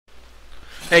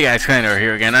Hey guys, Clandor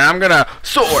here again, and I'm gonna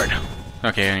sword!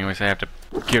 Okay, anyways, I have to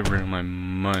get rid of my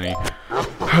money.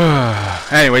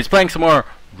 Anyways, playing some more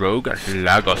Rogue Legacy.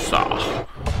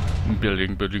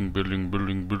 Building.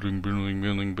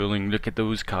 Look at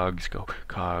those cogs go.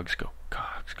 Cogs go.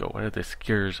 What are the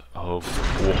gears of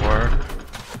war?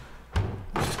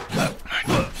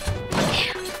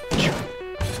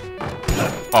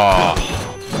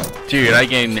 Oh, dude, I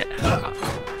gain.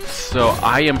 So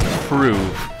I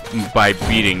improve by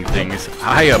beating things.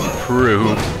 I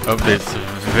approve of this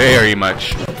very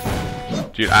much.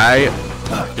 Dude,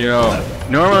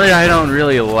 normally I don't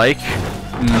really like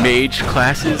mage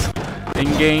classes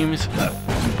in games,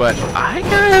 but I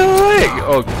kinda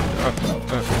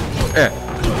like,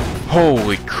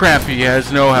 holy crap, he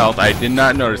has no health. I did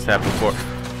not notice that before.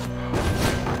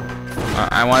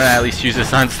 I want to at least use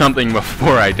this on something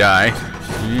before I die.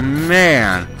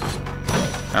 Man,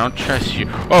 I don't trust you.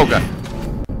 Oh god.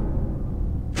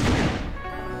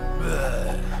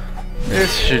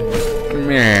 This should,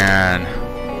 man.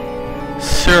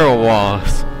 Sir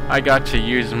Wallace, I got to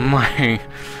use my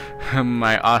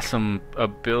awesome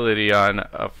ability on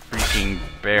a freaking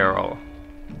barrel.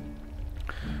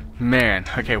 Man,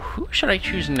 okay, who should I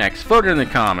choose next? Vote in the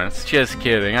comments. Just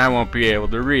kidding, I won't be able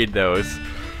to read those.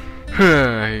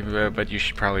 But you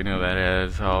should probably know that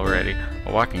as already.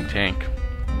 A walking tank.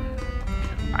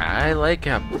 I like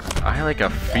a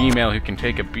female who can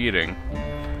take a beating.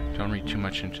 Don't read too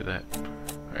much into that.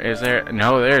 Is there?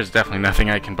 No, there's definitely nothing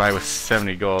I can buy with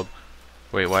 70 gold.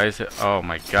 Wait, why is it? Oh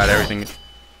my god, everything.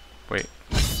 Wait.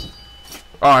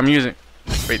 Oh, I'm using.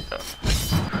 Wait.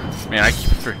 Man, I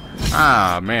keep.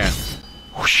 Ah, man.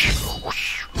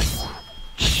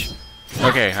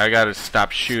 Okay, I gotta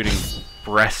stop shooting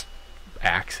breast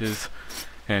axes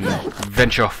and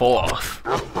venture forth.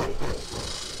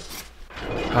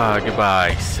 Ah,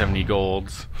 goodbye, 70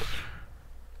 golds.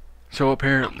 So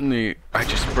apparently, I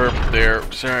just burped there.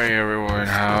 Sorry everyone.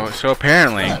 So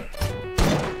apparently,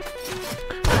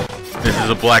 this is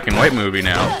a black and white movie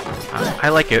now. I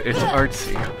like it. It's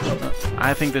artsy.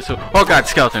 I think this will... Oh god,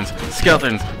 skeletons!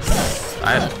 Skeletons!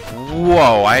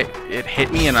 Whoa, it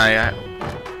hit me and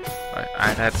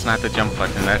that's not the jump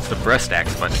button, that's the breast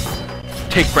axe button.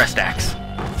 Take breast axe.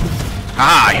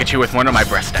 Ah, I hit you with one of my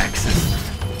breast axes.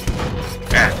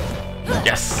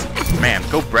 Yes! Man,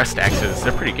 go breast axes,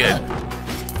 they're pretty good.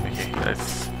 Okay,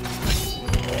 that's...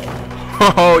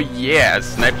 Oh yeah,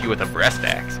 snipe you with a breast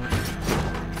axe.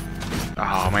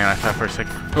 Oh man, I thought for a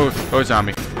second... Oh,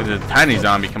 zombie. There's a tiny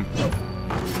zombie come...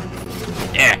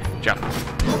 Yeah, jump.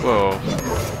 Whoa.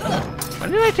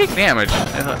 When did I take damage?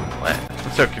 I thought, what?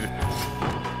 It's okay.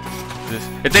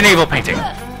 It's an evil painting!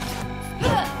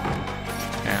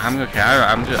 Yeah, I'm okay.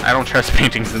 I don't trust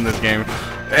paintings in this game.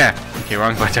 Yeah. Okay,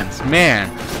 wrong buttons. Man,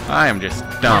 I am just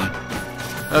dumb.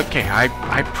 Okay, I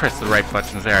pressed the right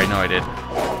buttons there. I know I did.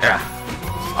 Yeah.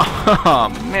 Oh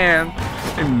man,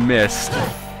 I missed.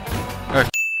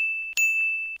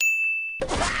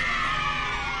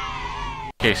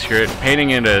 Okay, screw it.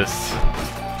 Painting it is.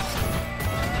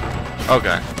 Oh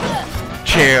god.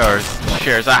 Chairs.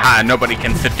 Aha! Nobody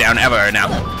can sit down ever now.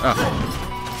 Oh.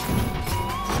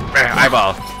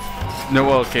 Eyeball.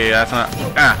 No, okay, that's not.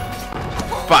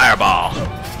 Fireball.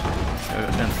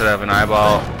 Instead of an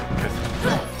eyeball.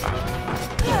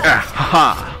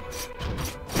 Haha.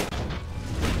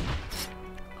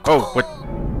 Oh, what?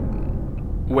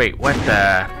 Wait, what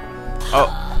the? Oh,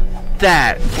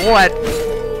 that. What?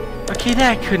 Okay,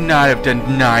 that could not have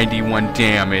done 91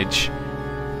 damage.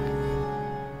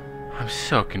 I'm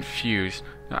so confused.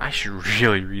 I should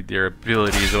really read their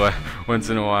abilities once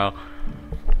in a while.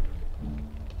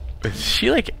 Is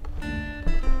she like...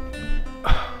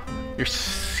 You're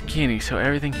skinny, so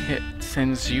everything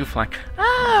sends you flying.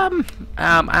 I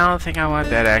don't think I want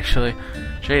that actually.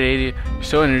 Trade 80. You're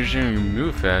so interesting. You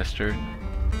move faster.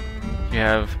 You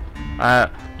have... I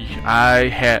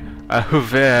have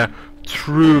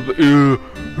Trub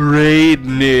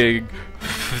Raidnig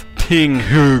Ting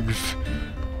Hoogs.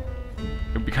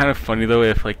 It'd be kind of funny though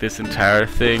if like this entire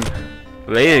thing,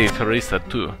 Lady Teresa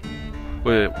too,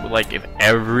 would like if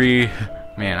every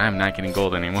man, I'm not getting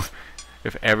gold anymore.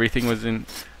 If everything was in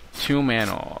two-man,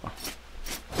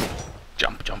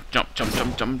 jump.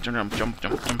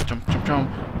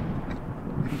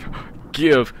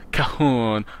 Give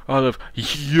Cajon all of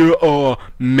your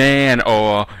man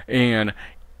and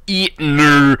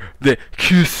eaten the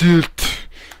kisset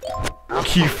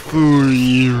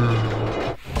Kifuri.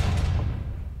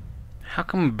 How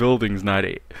come building's not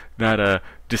a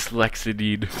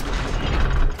dyslexia?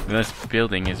 This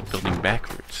building is building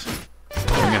backwards.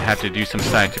 I'm gonna have to do some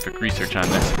scientific research on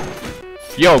this.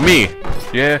 Yo, me!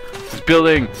 Yeah, this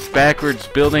building, backwards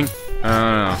building.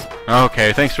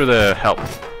 Okay, thanks for the help.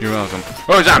 You're welcome.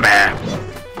 Oh, zombie!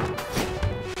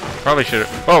 Probably should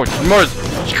have. Oh, more.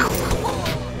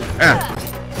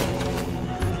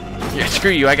 Yeah,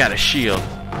 screw you. I got a shield,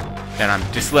 and I'm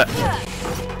just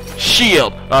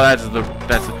shield. Oh, that's the.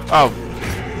 Oh.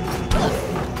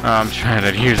 I'm trying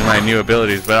to use my new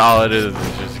abilities, but all it is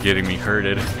just getting me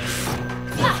hurted.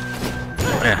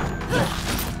 Yeah.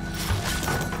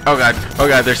 Oh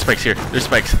god, there's spikes here. There's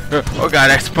spikes. Oh god,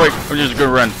 that's spike. I'm just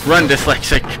gonna run. Run,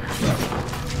 dyslexic.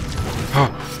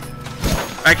 Oh.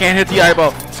 I can't hit the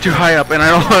eyeball. It's too high up, and I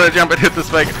don't want to jump and hit the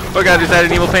spike. Oh god, is that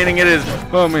an evil painting? It is.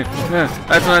 Oh man,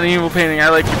 that's not an evil painting. I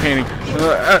like your painting.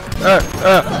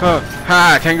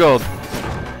 Ha, 10 gold.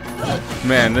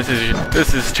 Man, this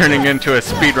is turning into a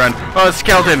speed run. Oh,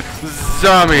 skeleton,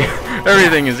 zombie.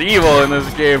 Everything is evil in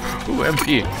this game. Ooh,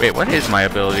 MP. Wait, what is my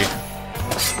ability?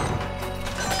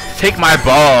 Take my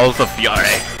balls of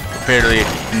fury. Apparently,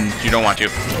 you don't want to.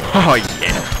 Oh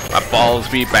yeah, my balls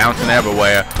be bouncing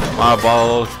everywhere. My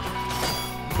balls,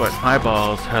 but my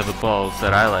balls have the balls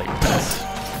that I like best.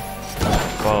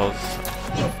 Balls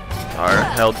are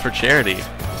held for charity,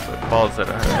 but balls that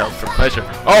are held for pleasure.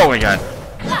 Oh my god.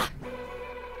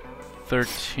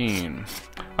 13.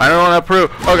 I don't want to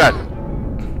approve. Oh god.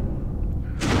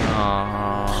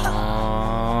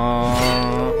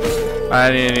 I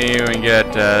didn't even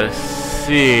get to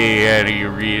see any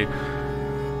read.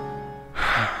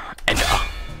 And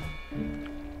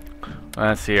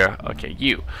let's see here. Okay,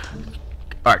 you,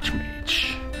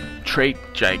 Archmage, trait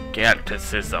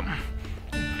giganticism.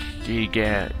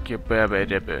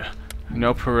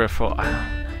 No peripheral.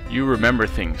 You remember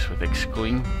things with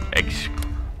extreme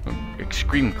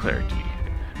clarity.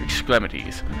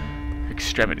 Extremities.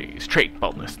 Trait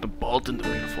baldness. The bald and the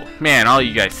beautiful. Man, all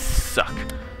you guys suck.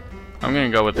 I'm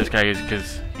gonna go with this guy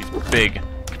because he's big,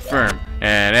 confirm,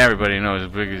 and everybody knows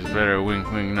big is better.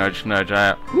 Wink, wink, nudge, nudge.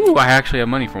 I actually have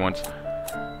money for once.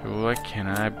 What can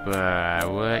I buy?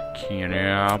 What can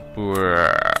I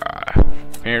buy?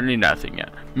 Apparently nothing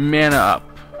yet. Mana up.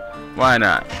 Why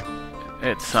not?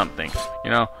 It's something,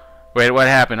 you know. Wait, what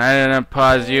happened? I didn't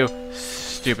pause you.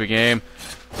 Stupid game.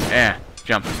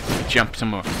 Jump some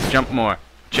more. Jump more.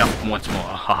 Jump once more.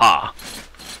 Haha.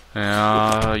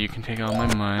 You can take all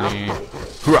my money.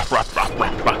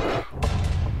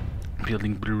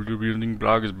 Building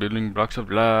blocks, building blocks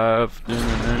of love.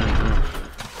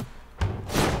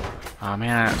 Oh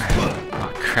man.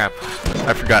 Oh crap.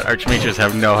 I forgot Archmages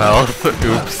have no health.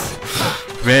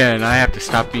 Oops. Man, I have to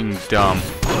stop being dumb.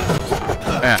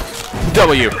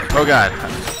 W. Oh god.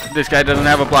 This guy doesn't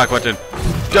have a block button.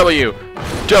 W.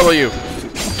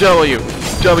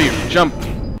 Jump.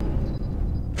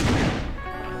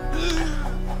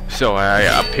 So I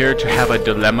appear to have a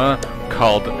dilemma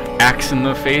called axe in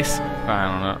the face. I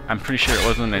don't know. I'm pretty sure it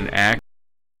wasn't an axe.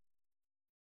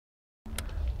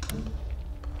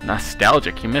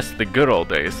 Nostalgic. You missed the good old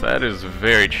days. That is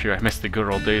very true. I missed the good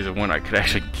old days of when I could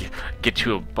actually get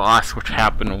to a boss, which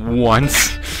happened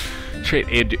once. Trait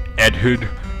Edhood.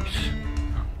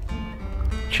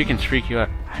 Chickens freak you out.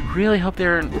 I really hope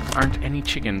there aren't any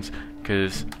chickens,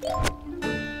 because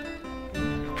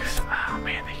oh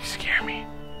man, they scare me.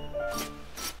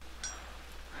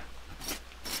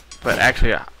 But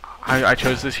actually, I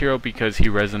chose this hero because he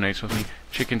resonates with me.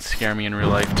 Chickens scare me in real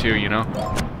life too, you know?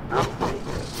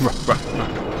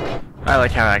 I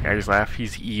like how that guy's laugh.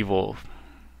 He's evil.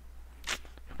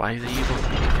 Why is he evil?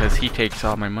 Because he takes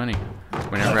all my money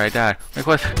whenever I die. Like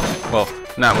what? Well,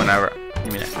 not whenever.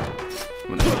 Give me that.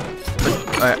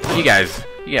 You guys,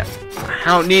 yeah. I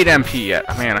don't need MP yet.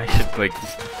 Man, I should like.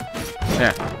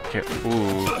 Yeah. Okay.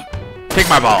 Ooh. Take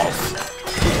my balls.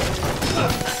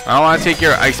 I don't want to take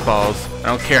your ice balls. I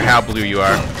don't care how blue you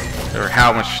are, or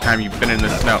how much time you've been in the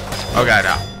snow. Oh god.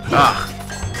 Ugh.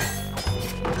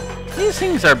 These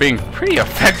things are being pretty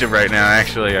effective right now.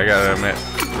 Actually, I gotta admit.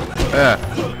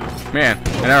 Man,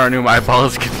 I never knew my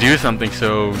balls could do something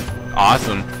so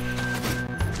awesome.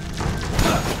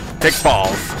 Take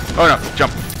balls. Oh no,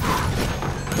 jump.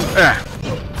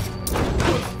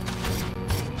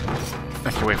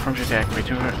 Okay, wait, from your attack. Wait,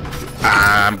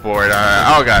 I'm bored.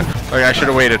 Oh god. Okay, I should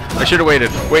have waited.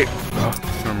 Wait. Oh,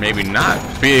 or maybe not.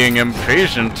 Being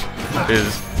impatient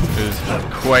is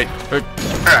quite.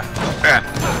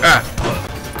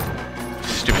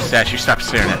 Stupid statue, stop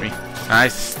staring at me.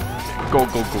 Nice. Go.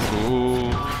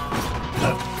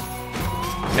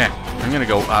 Yeah, I'm gonna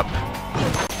go up.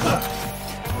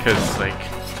 Because, like,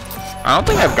 I don't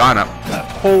think I've gone up.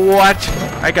 What?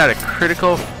 I got a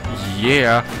critical?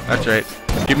 Yeah, that's right.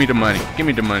 Give me the money.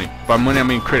 By money, I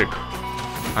mean critical.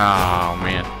 Oh,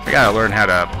 man. I gotta learn how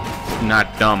to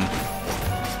not dumb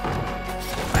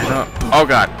Oh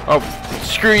god. Oh,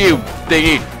 screw you,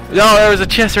 thingy. Oh, there was a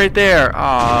chest right there.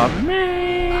 Aw,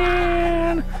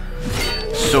 man.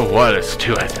 So what is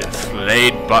to it? It's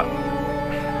Slade, but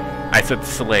I said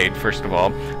Slade, first of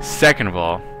all. Second of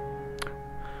all,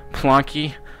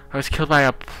 Plonky, I was killed by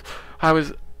a...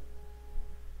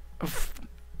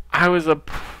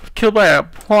 killed by a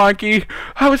Plonky.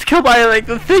 I was killed by, like,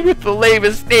 the thing with the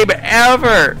lamest name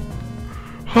ever.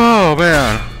 Oh,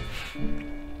 man.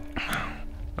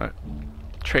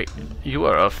 Trait, you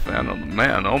are a fan of the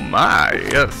man. Oh my,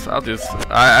 yes.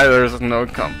 There's no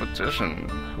competition.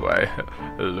 Why,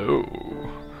 hello.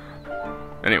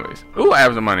 Anyways, ooh, I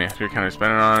have the money. So you kind of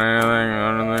spend it on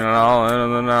anything at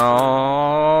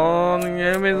all.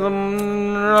 Give me some.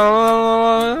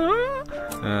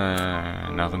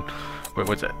 Nothing. Wait,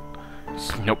 what's that?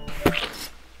 Nope.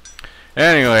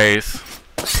 Anyways,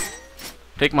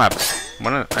 take my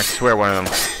I swear one of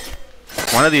them.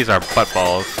 One of these are butt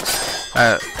balls.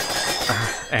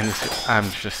 And I'm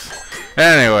just.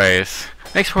 Anyways,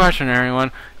 thanks for watching,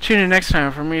 everyone. Tune in next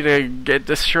time for me to get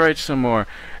destroyed some more.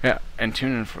 Yeah, and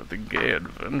tune in for the gay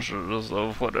adventures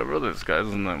of whatever this guy's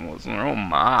name was. Oh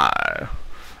my.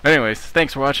 Anyways,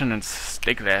 thanks for watching and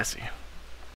stay classy.